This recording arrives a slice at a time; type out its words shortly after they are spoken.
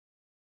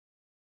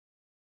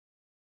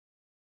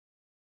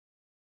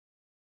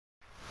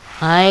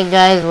Hi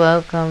guys,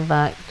 welcome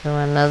back to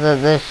another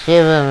The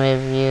Shiver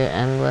review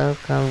and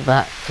welcome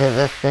back to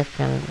the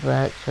second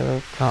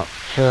virtual Top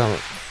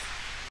Trumps.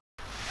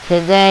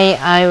 Today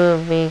I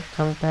will be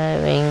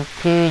comparing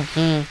two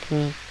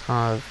GT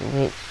cars,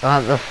 which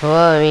are the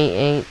Ferrari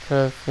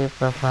 812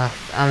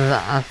 Superfast and the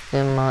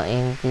Aston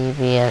Martin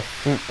DBS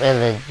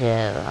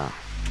Superleggera.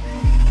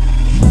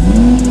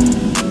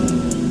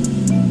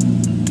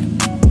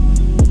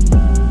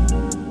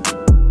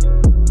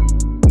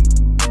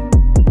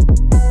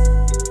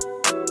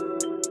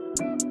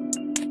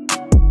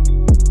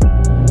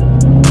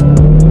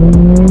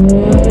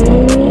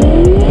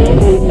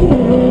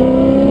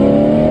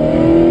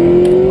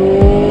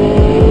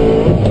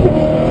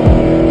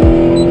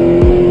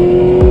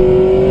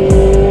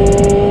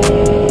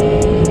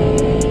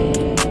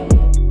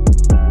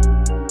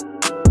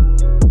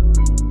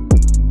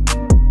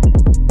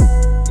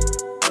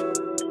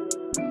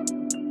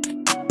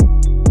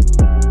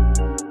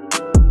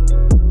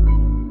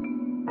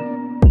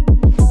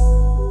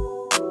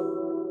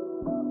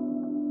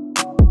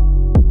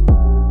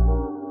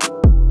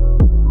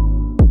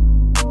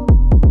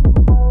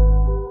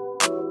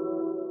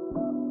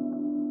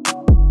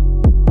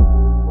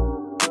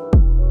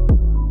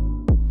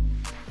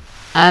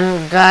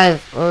 And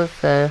guys,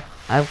 also,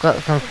 I've got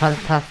some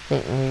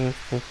fantastic news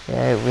to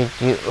share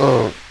with you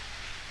all.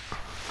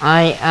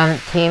 I am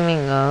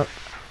teaming up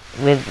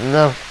with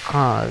Love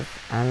Cars,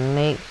 and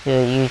make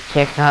sure you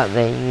check out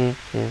their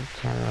YouTube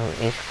channel.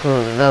 It's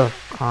called Love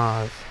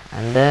Cars,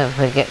 and don't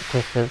forget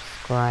to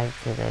subscribe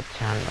to their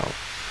channel.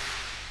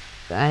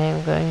 I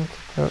am going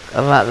to talk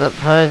about the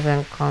pros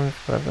and cons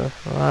for the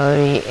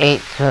Ferrari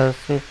 812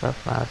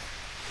 Superfast.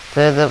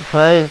 So the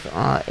pros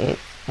are its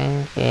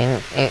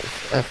engine,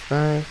 its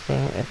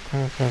astonishing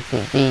attention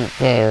to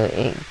detail.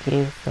 It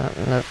gives up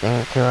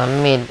nothing to a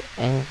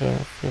mid-engine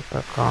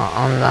supercar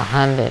on the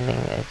handling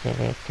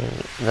agility.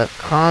 The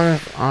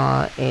cons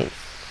are its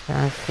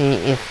chassis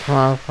is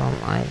far from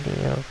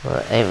ideal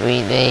for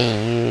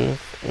everyday use,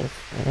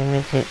 its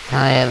limited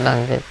tyre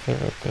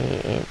longevity,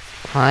 its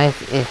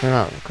price is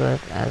not good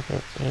as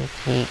a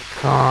GT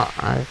car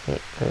as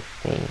it could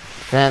be.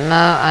 So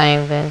now I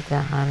am going to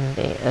hand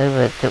it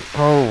over to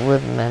Paul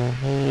Woodman.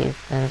 He is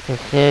going to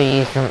show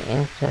you some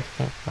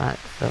interesting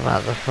facts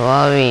about the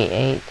Ferrari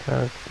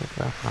 812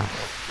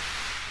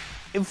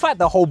 Superfast. In fact,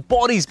 the whole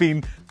body's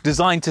been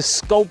designed to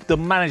sculpt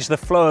and manage the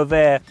flow of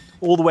air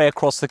all the way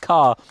across the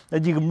car,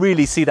 and you can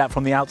really see that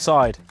from the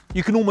outside.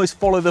 You can almost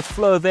follow the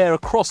flow of air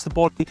across the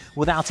body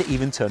without it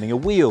even turning a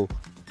wheel.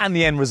 And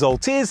the end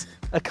result is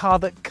a car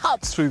that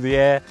cuts through the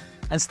air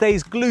and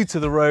stays glued to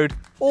the road,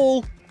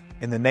 all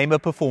in the name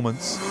of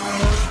performance.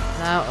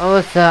 Now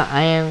also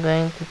I am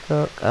going to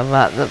talk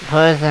about the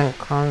pros and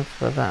cons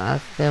for the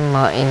Aston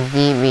Martin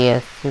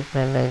DBS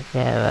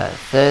Superleggera.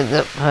 So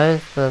the pros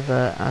for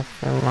the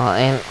Aston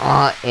Martin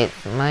are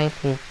its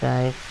mighty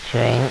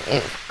drivetrain,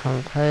 its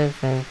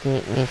composed and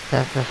deeply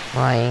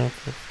satisfying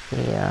to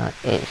steer,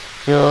 its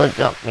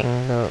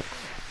jaw-dropping looks.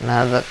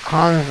 Now the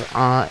cons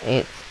are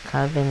its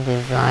cabin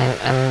design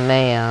and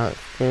layout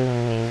still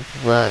needs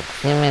work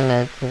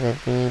similar to the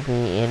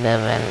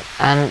DB11,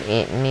 and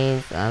it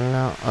needs a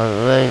lot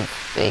of road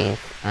space,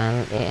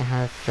 and it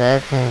has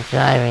certain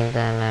driving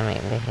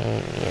dynamic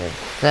behaviours.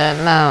 So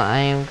now I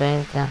am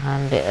going to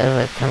hand it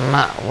over to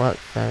Matt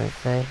Watson,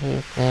 so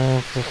he's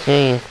going to show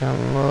you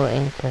some more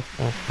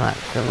interesting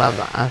facts about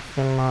the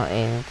Aston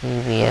Martin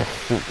DBS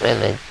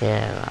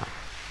Superleggera.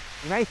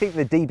 You may think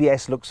the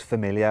DBS looks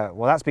familiar.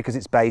 Well, that's because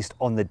it's based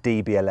on the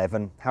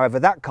DB11. However,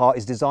 that car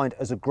is designed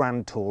as a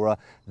Grand Tourer.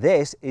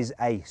 This is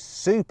a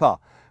Super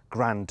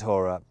Grand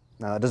Tourer.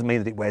 Now, that doesn't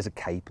mean that it wears a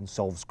cape and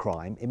solves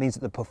crime. It means that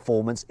the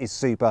performance is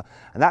super,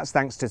 and that's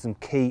thanks to some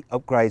key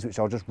upgrades, which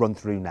I'll just run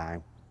through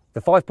now.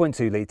 The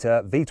 5.2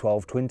 litre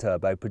V12 twin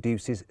turbo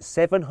produces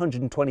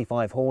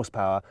 725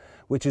 horsepower,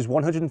 which is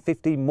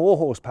 150 more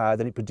horsepower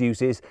than it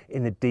produces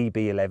in the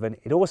DB11.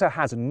 It also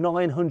has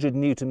 900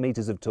 newton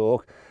meters of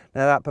torque.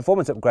 Now that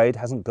performance upgrade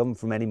hasn't come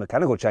from any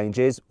mechanical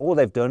changes. All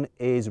they've done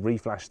is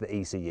reflash the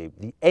ECU.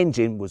 The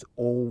engine was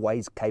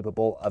always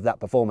capable of that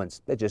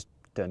performance. They just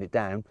turned it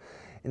down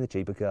in the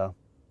cheaper car.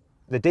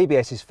 The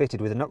DBS is fitted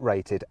with an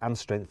uprated and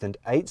strengthened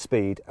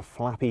 8-speed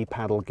flappy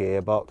paddle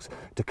gearbox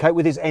to cope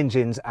with its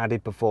engine's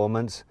added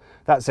performance.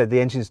 That said,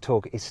 the engine's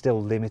torque is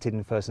still limited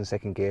in first and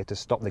second gear to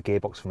stop the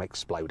gearbox from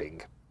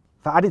exploding.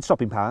 For added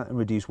stopping power and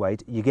reduced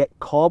weight, you get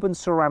carbon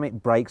ceramic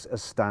brakes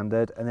as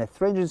standard, and they're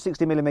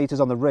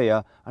 360mm on the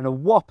rear and a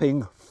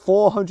whopping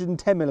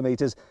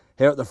 410mm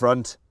here at the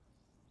front.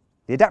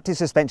 The adaptive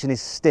suspension is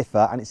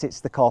stiffer and it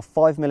sits the car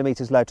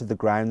 5mm lower to the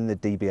ground than the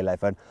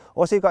DB11.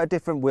 Also, you've got a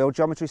different wheel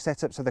geometry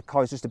setup, so the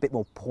car is just a bit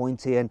more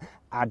pointy and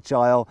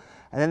agile.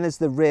 And then there's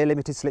the rear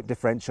limited slip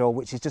differential,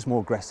 which is just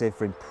more aggressive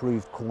for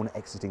improved corner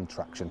exiting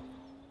traction.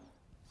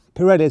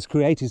 Pirelli has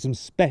created some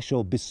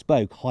special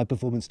bespoke high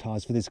performance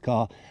tyres for this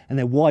car, and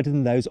they're wider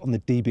than those on the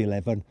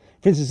DB11.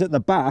 For instance, at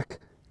the back,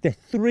 they're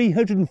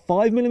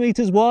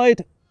 305mm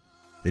wide.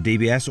 The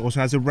DBS also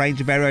has a range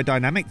of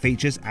aerodynamic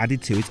features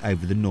added to it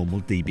over the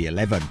normal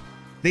DB11.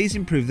 These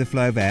improve the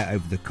flow of air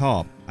over the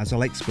car, as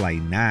I'll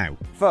explain now.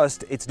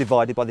 First, it's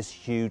divided by this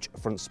huge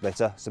front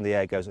splitter. Some of the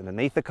air goes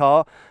underneath the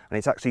car, and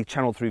it's actually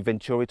channeled through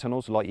Venturi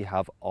tunnels like you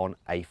have on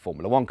a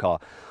Formula One car.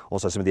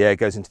 Also, some of the air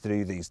goes into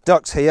through these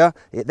ducts here.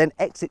 It then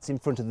exits in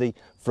front of the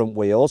front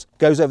wheels,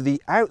 goes over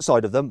the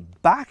outside of them,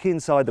 back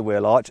inside the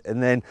wheel arch,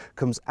 and then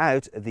comes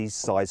out of these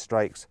side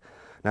strakes.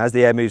 Now, as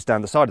the air moves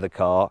down the side of the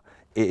car,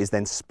 it is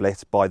then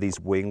split by these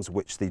wings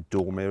which the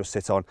door mirrors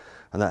sit on,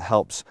 and that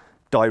helps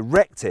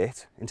direct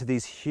it into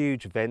these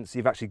huge vents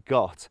you've actually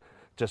got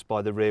just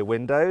by the rear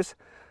windows.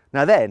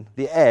 Now then,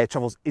 the air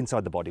travels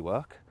inside the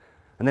bodywork,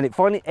 and then it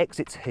finally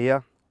exits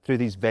here through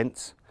these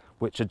vents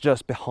which are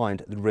just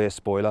behind the rear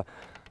spoiler,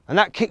 and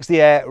that kicks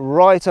the air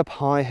right up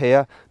high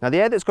here. Now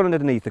the air that's gone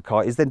underneath the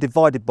car is then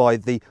divided by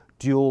the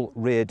dual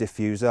rear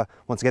diffuser.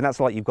 Once again, that's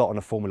like you've got on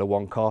a Formula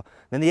One car.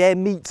 Then the air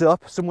meets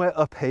up somewhere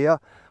up here.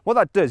 What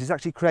that does is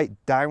actually create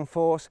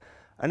downforce,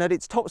 and at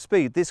its top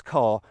speed this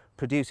car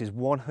produces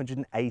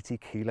 180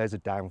 kilos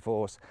of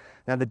downforce.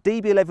 Now the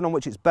DB11 on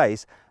which it's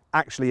based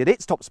actually at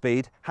its top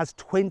speed has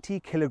 20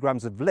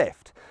 kilograms of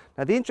lift.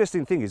 Now the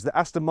interesting thing is that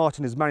Aston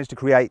Martin has managed to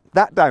create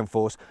that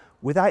downforce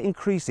without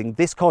increasing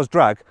this car's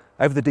drag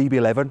over the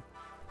DB11.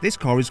 This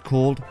car is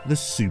called the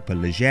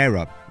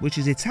Superleggera, which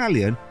is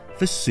Italian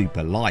for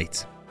super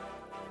light.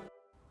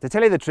 To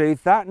tell you the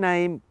truth, that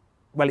name,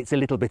 well, it's a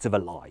little bit of a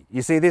lie.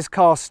 You see, this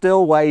car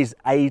still weighs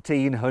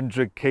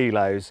 1,800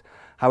 kilos.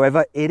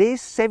 However, it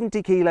is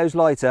 70 kilos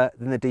lighter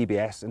than the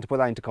DBS, and to put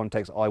that into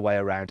context, I weigh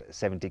around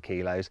 70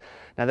 kilos.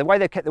 Now, the way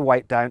they've kept the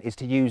weight down is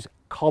to use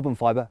carbon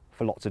fibre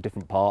for lots of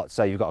different parts.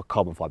 So you've got a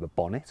carbon fibre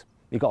bonnet,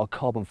 you've got a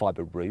carbon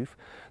fibre roof,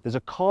 there's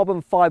a carbon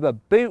fibre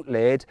boot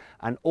lid,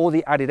 and all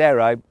the added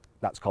aero,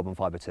 that's carbon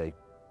fibre too.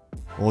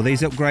 All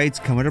these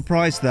upgrades come at a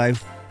price though.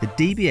 The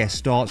DBS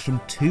starts from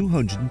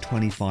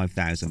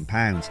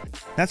 £225,000.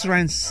 That's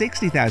around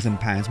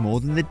 £60,000 more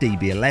than the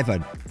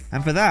DB11.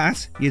 And for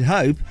that, you'd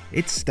hope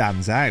it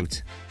stands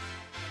out.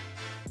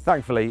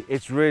 Thankfully,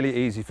 it's really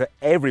easy for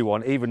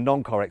everyone, even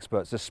non-car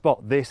experts, to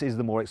spot this is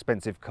the more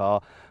expensive car.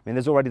 I mean,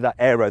 there's already that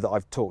aero that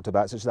I've talked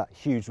about, such as that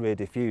huge rear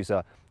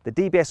diffuser. The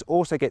DBS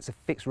also gets a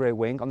fixed rear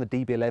wing. On the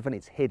DB11,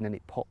 it's hidden and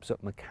it pops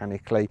up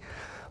mechanically.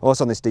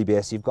 Also on this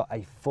DBS, you've got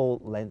a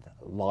full-length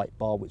light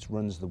bar which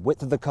runs the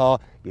width of the car.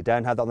 You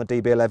don't have that on the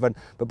DB11,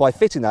 but by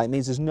fitting that, it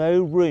means there's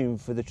no room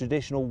for the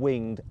traditional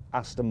winged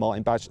Aston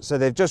Martin badge. So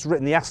they've just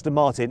written the Aston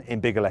Martin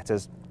in bigger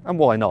letters, and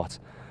why not?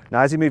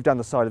 Now, as you move down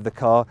the side of the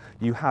car,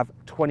 you have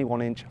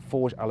 21-inch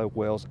forged alloy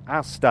wheels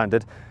as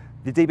standard.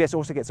 The DBS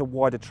also gets a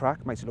wider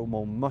track, makes it a little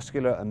more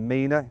muscular and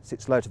meaner,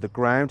 sits low to the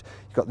ground.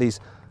 You've got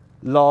these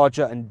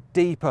larger and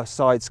deeper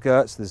side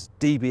skirts. There's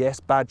DBS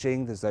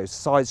badging, there's those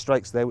side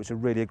strakes there which are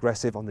really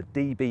aggressive. On the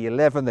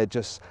DB11 they're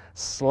just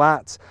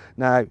slats.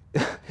 Now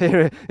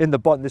here in the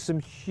bottom there's some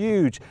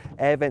huge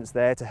air vents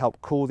there to help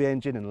cool the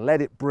engine and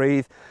let it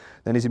breathe.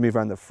 Then as you move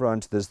around the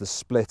front there's the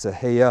splitter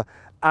here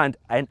and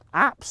an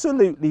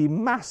absolutely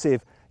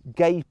massive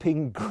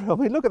gaping grill. I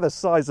mean, look at the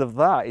size of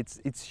that.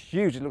 It's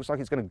huge. It looks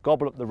like it's going to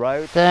gobble up the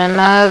road. So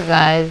now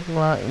guys,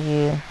 what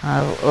you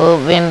have all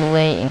been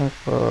waiting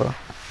for,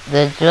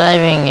 the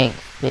driving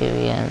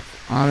experience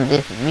on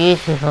this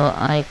beautiful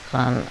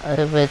icon.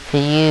 Over to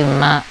you,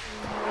 Matt.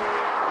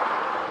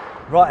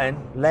 Right then,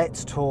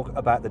 let's talk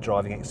about the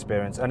driving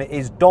experience, and it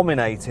is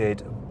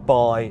dominated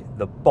by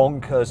the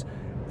bonkers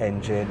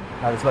engine.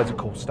 Now there's loads of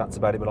cool stats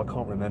about it, but I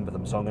can't remember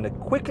them, so I'm going to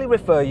quickly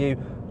refer you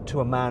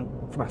to a man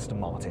from Aston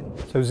Martin.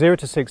 So 0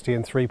 to 60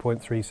 in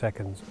 3.3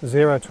 seconds,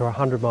 0 to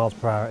 100 miles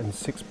per hour in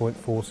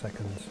 6.4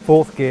 seconds.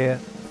 Fourth gear,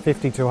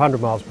 50 to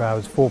 100 miles per hour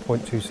is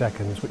 4.2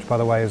 seconds, which by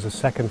the way is a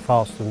second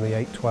faster than the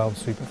 812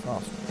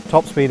 Superfast.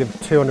 Top speed of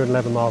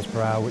 211 miles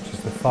per hour, which is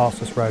the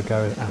fastest road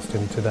going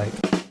Aston to date.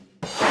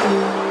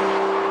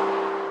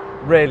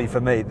 Really,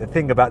 for me, the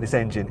thing about this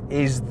engine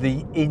is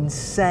the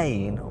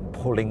insane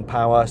pulling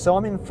power. So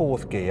I'm in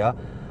fourth gear,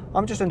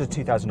 I'm just under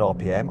 2,000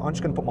 RPM, I'm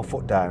just going to put my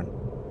foot down.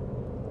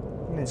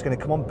 And it's going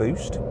to come on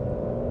boost.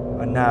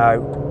 And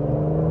now...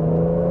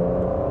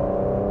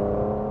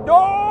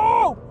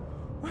 Oh!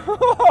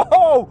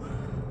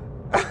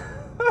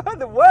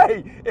 The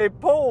way it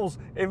pulls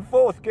in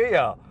fourth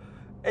gear,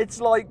 it's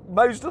like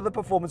most of the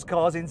performance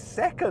cars in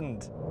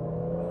second.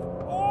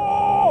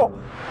 Oh!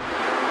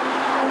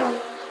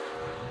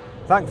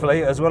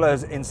 Thankfully, as well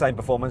as insane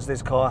performance,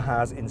 this car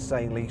has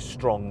insanely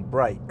strong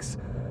brakes.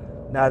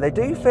 Now, they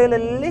do feel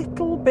a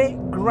little bit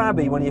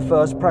grabby when you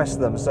first press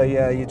them, so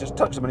yeah, you just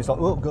touch them and it's like,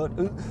 oh god,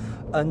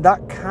 and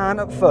that can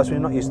at first, when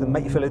you're not used to them,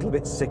 make you feel a little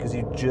bit sick as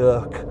you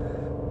jerk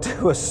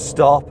to a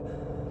stop.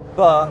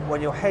 But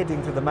when you're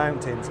heading through the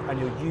mountains and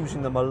you're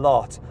using them a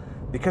lot,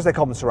 because they're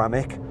carbon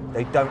ceramic,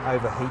 they don't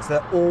overheat, so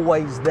they're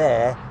always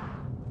there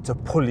to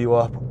pull you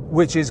up,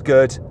 which is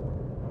good.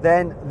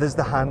 Then there's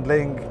the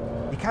handling.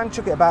 You can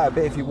chuck it about a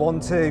bit if you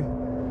want to.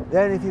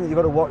 The only thing that you've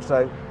got to watch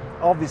though,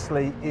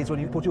 obviously, is when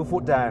you put your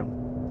foot down.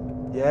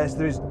 Yes,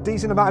 there is a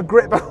decent amount of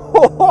grip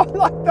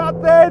like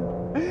that then.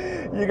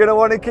 You're going to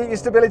want to keep your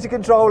stability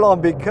control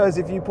on, because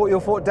if you put your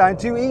foot down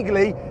too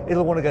eagerly,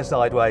 it'll want to go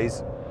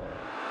sideways.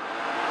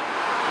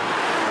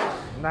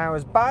 Now,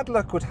 as bad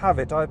luck would have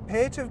it, I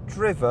appear to have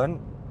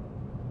driven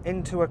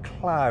into a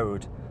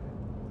cloud,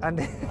 and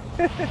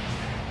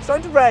it's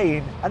starting to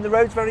rain and the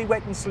road's very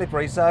wet and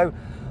slippery, so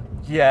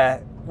yeah,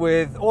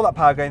 with all that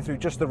power going through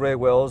just the rear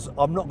wheels,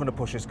 I'm not going to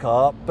push this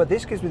car, but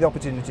this gives me the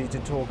opportunity to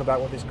talk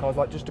about what this car's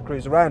like just to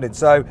cruise around in.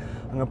 So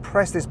I'm going to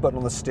press this button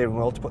on the steering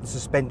wheel to put the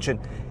suspension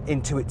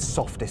into its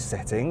softest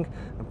setting,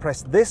 and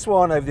press this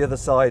one over the other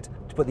side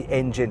to put the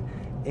engine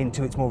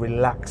into its more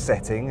relaxed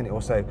setting, and it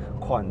also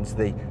quietens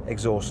the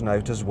exhaust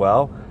note as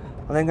well.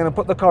 And then I'm going to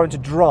put the car into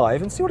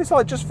drive and see what it's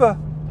like just for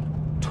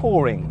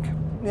touring.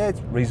 Yeah, it's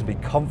reasonably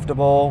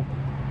comfortable.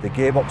 The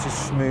gearbox is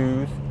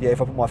smooth. Yeah,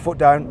 if I put my foot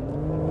down,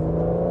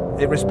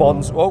 it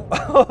responds. Oh,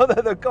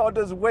 the car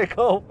does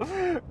wiggle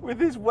with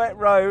this wet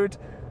road.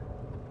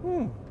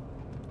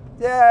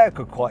 Yeah, I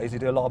could quite easily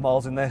do a lot of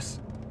miles in this.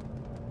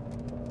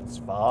 It's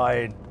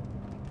fine.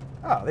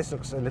 Ah, this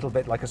looks a little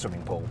bit like a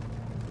swimming pool.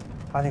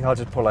 I think I'll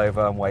just pull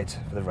over and wait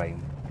for the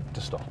rain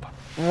to stop.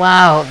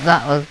 Wow,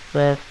 that was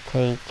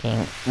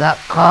breathtaking. That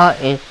car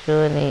is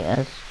surely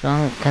a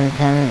strong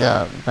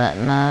contender, but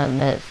now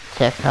let's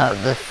check out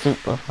the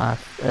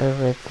Superfast.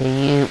 Over to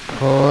you,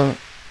 Paul.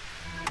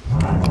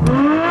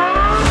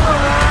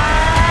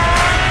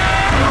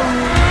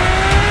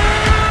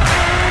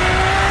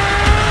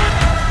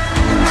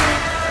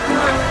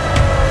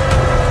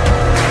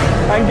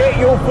 And get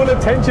your full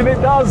attention,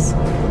 it does.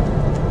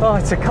 Oh,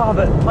 it's a car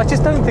that I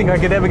just don't think I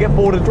could ever get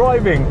bored of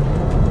driving.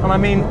 And I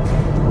mean,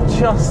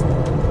 just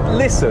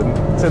listen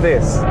to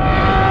this.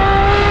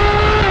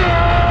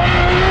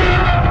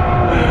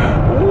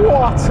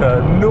 What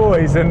a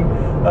noise. And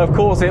of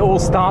course, it all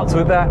starts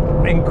with that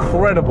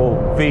incredible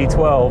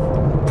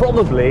V12.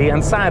 Probably,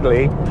 and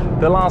sadly,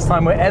 the last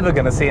time we're ever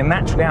going to see a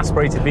naturally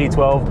aspirated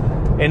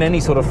V12 in any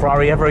sort of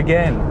Ferrari ever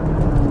again.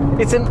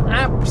 It's an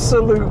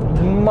absolute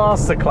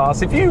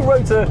masterclass. If you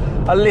wrote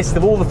a list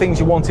of all the things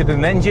you wanted in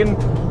an engine,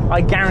 I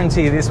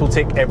guarantee this will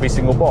tick every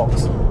single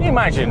box.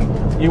 Imagine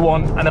you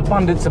want an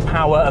abundance of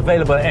power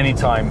available at any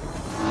time.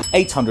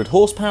 800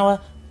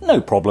 horsepower, no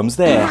problems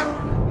there.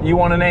 You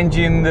want an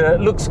engine that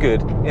looks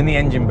good in the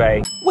engine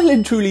bay. Well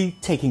and truly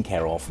taken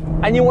care of.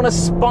 And you want a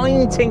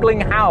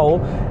spine-tingling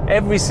howl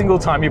every single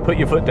time you put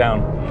your foot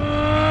down.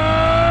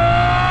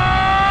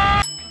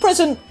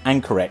 Present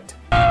and correct.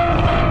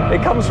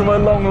 It comes from a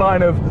long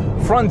line of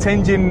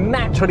front-engine,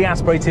 naturally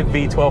aspirated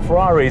V12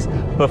 Ferraris.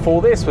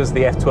 Before this was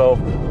the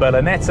F12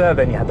 Berlinetta,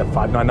 then you had the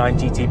 599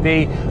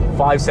 GTB,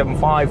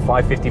 575,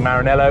 550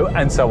 Maranello,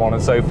 and so on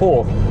and so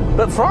forth.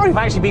 But Ferrari have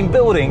actually been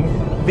building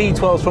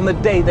V12s from the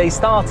day they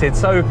started,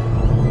 so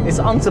it's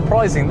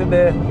unsurprising that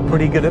they're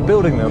pretty good at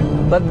building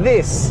them. But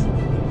this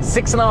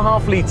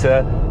 6.5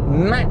 litre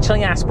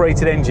naturally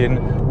aspirated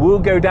engine will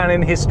go down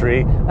in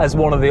history as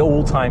one of the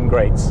all-time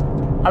greats.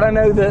 I don't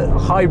know that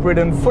hybrid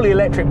and fully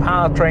electric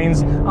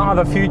powertrains are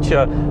the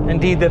future,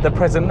 indeed they're the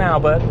present now,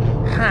 but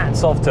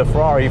hats off to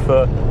Ferrari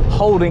for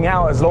holding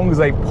out as long as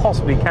they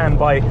possibly can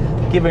by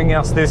giving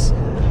us this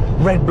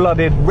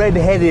red-blooded,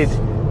 red-headed,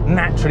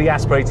 naturally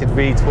aspirated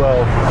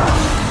V12.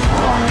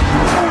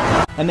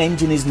 An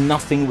engine is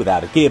nothing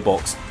without a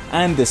gearbox,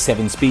 and the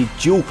 7-speed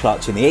dual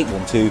clutch in the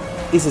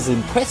 812 is as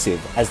impressive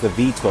as the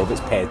V12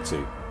 it's paired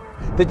to.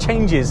 The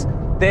changes,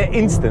 they're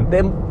instant,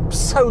 they're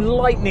so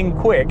lightning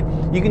quick.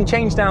 You can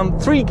change down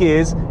 3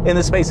 gears in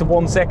the space of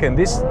 1 second.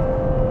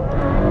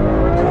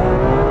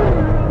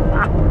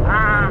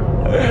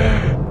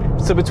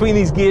 So between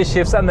these gear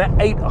shifts and the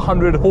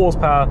 800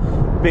 horsepower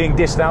being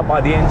dished out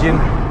by the engine,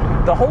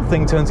 the whole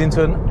thing turns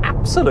into an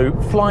absolute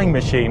flying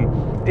machine.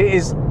 It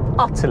is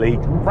utterly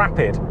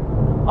rapid.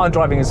 I'm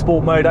driving in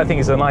sport mode. I think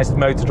it's a nice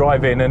mode to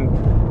drive in, and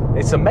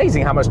it's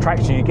amazing how much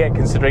traction you get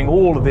considering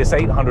all of this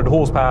 800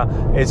 horsepower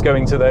is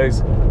going to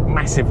those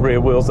massive rear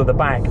wheels at the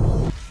back.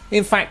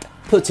 In fact,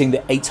 putting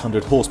the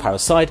 800 horsepower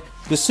aside,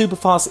 the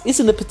Superfast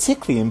isn't a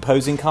particularly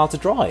imposing car to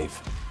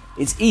drive.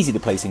 It's easy to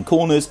place in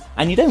corners,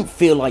 and you don't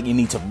feel like you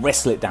need to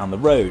wrestle it down the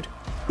road.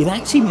 It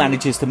actually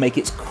manages to make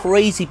its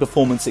crazy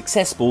performance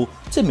accessible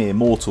to mere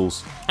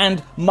mortals.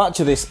 And much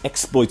of this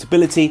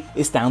exploitability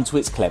is down to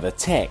its clever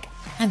tech,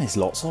 and there's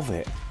lots of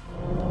it.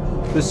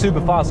 The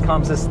Superfast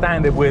comes as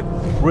standard with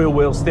rear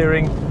wheel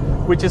steering,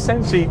 which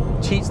essentially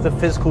cheats the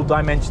physical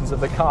dimensions of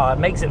the car. It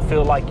makes it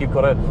feel like you've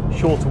got a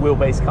shorter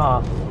wheelbase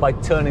car by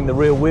turning the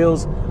rear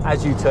wheels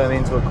as you turn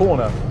into a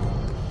corner.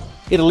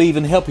 It'll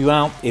even help you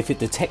out if it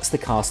detects the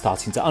car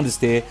starting to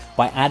understeer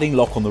by adding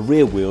lock on the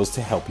rear wheels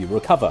to help you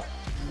recover.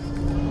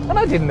 And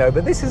I didn't know,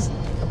 but this is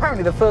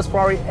apparently the first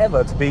Ferrari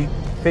ever to be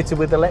fitted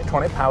with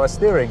electronic power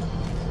steering.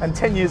 And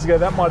 10 years ago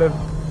that might have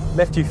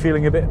left you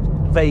feeling a bit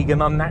vague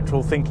and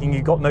unnatural, thinking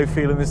you got no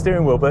feel in the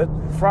steering wheel, but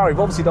Ferrari have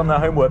obviously done their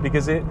homework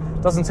because it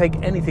doesn't take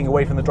anything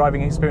away from the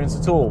driving experience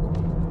at all.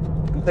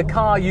 The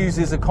car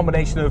uses a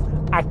combination of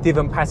active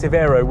and passive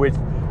aero with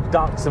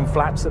ducts and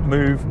flaps that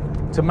move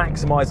to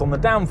maximise on the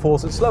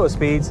downforce at slower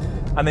speeds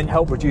and then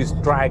help reduce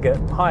drag at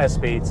higher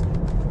speeds.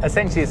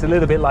 Essentially it's a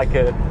little bit like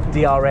a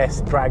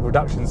DRS drag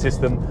reduction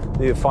system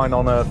that you find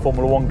on a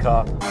Formula 1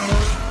 car.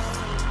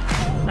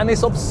 And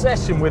this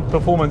obsession with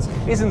performance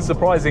isn't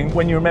surprising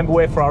when you remember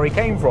where Ferrari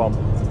came from.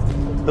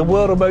 The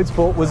world of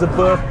motorsport was the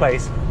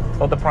birthplace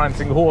of the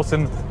prancing horse,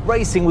 and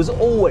racing was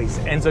always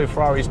Enzo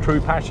Ferrari's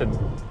true passion.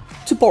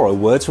 To borrow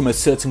words from a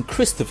certain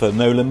Christopher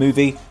Nolan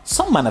movie,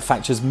 some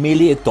manufacturers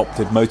merely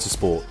adopted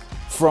motorsport.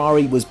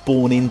 Ferrari was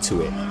born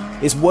into it.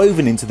 It's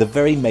woven into the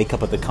very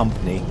makeup of the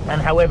company.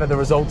 And however the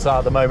results are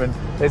at the moment,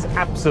 there's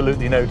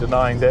absolutely no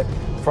denying that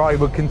Ferrari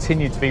will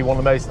continue to be one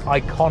of the most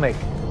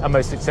iconic and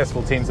most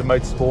successful teams of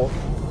motorsport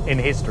in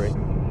history.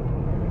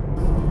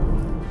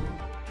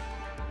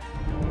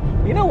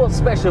 You know what's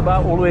special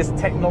about all of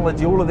this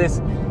technology, all of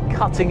this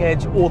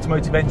cutting-edge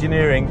automotive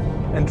engineering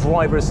and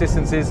driver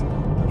assistance is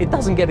it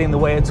doesn't get in the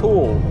way at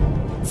all.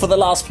 For the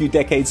last few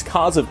decades,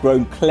 cars have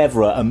grown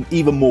cleverer and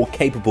even more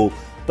capable,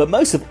 but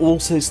most have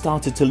also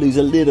started to lose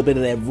a little bit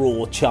of their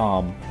raw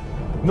charm.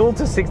 0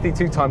 to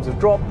 62 times have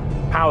dropped,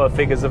 power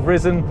figures have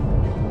risen,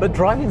 but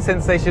driving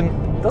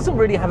sensation doesn't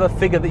really have a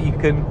figure that you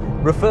can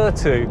refer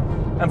to.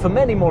 And for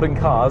many modern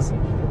cars,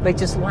 they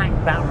just lack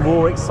that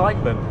raw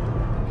excitement.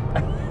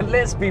 And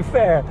let's be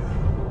fair,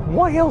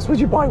 why else would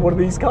you buy one of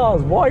these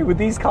cars? Why would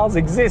these cars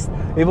exist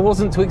if it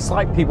wasn't to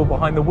excite people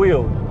behind the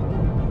wheel?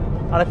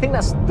 And I think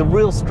that's the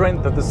real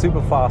strength of the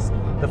Superfast,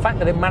 the fact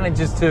that it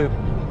manages to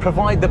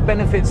provide the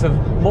benefits of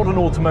modern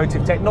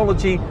automotive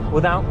technology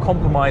without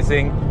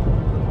compromising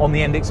on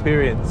the end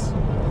experience.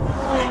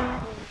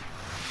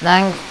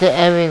 Thanks to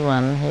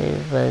everyone who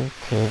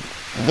voted.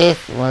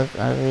 This was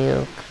a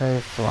real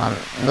close one.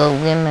 The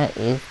winner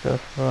is the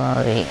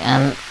Ferrari,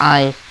 and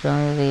I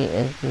strongly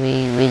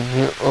agree with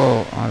you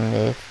all on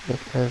this,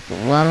 because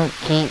one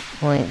key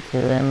point to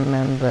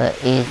remember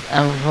is,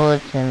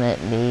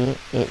 unfortunately,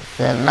 it's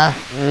the last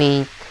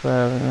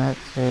V12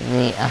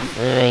 naturally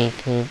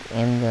aspirated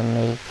in the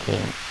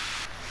making.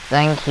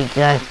 Thank you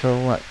guys for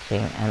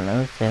watching, and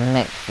also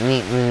next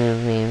week we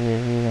will be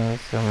reviewing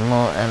some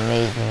more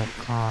amazing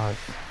cars.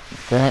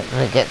 Don't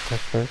forget to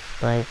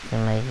subscribe to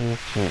my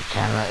YouTube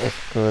channel, it's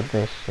called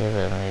The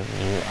Shiver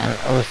Review, and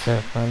also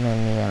follow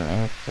me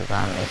on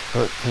Instagram, it's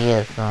called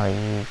TSR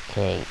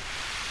UK.